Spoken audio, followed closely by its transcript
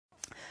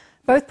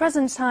Both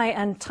President Tsai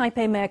and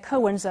Taipei Mayor Ko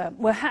Wen-je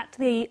were at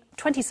the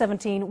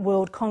 2017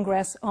 World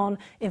Congress on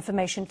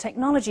Information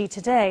Technology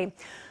today,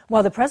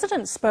 while the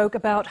President spoke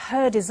about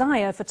her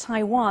desire for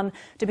Taiwan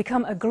to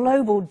become a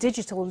global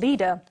digital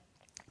leader.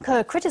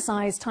 Ko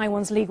criticized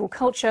Taiwan's legal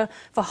culture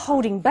for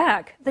holding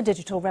back the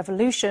digital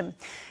revolution.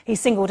 He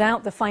singled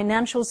out the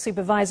Financial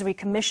Supervisory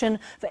Commission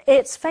for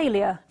its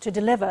failure to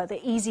deliver the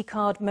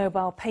EasyCard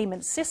mobile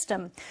payment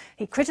system.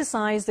 He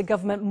criticized the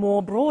government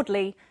more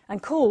broadly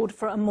and called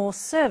for a more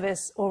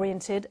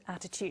service-oriented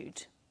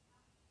attitude.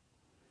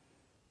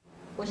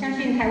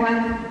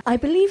 I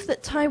believe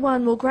that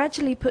Taiwan will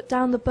gradually put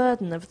down the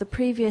burden of the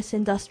previous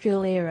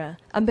industrial era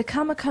and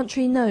become a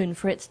country known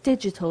for its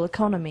digital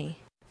economy.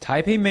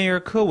 Taipei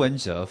Mayor Ko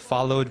Wen-je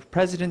followed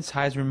President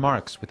Tsai's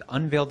remarks with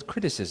unveiled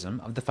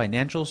criticism of the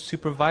Financial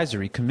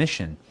Supervisory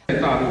Commission.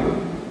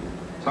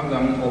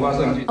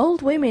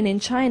 Old women in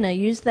China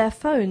use their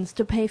phones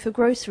to pay for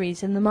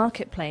groceries in the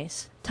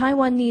marketplace.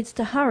 Taiwan needs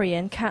to hurry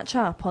and catch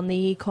up on the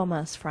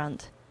e-commerce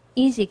front.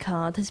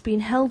 EasyCard has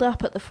been held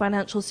up at the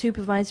Financial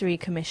Supervisory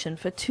Commission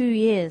for 2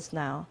 years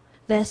now.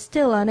 They're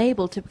still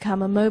unable to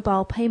become a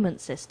mobile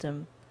payment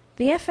system.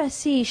 The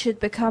FSC should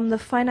become the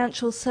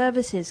Financial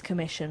Services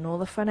Commission or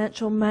the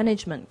Financial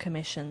Management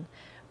Commission.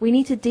 We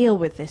need to deal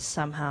with this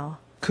somehow.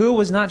 Ko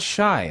was not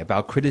shy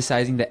about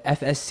criticizing the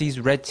FSC's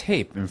red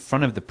tape in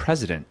front of the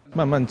president.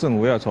 The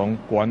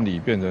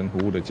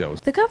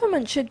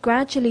government should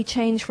gradually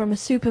change from a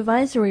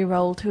supervisory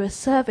role to a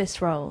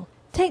service role.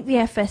 Take the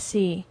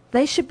FSC.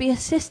 They should be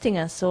assisting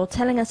us or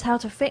telling us how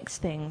to fix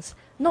things,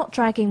 not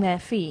dragging their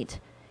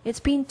feet. It's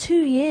been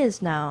 2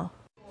 years now.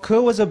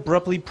 Ko was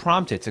abruptly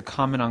prompted to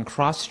comment on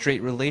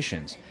cross-strait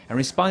relations and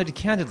responded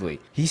candidly.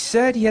 He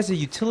said he has a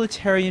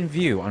utilitarian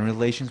view on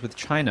relations with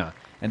China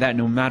and that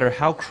no matter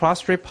how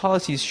cross-strait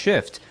policies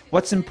shift,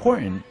 what's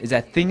important is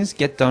that things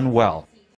get done well.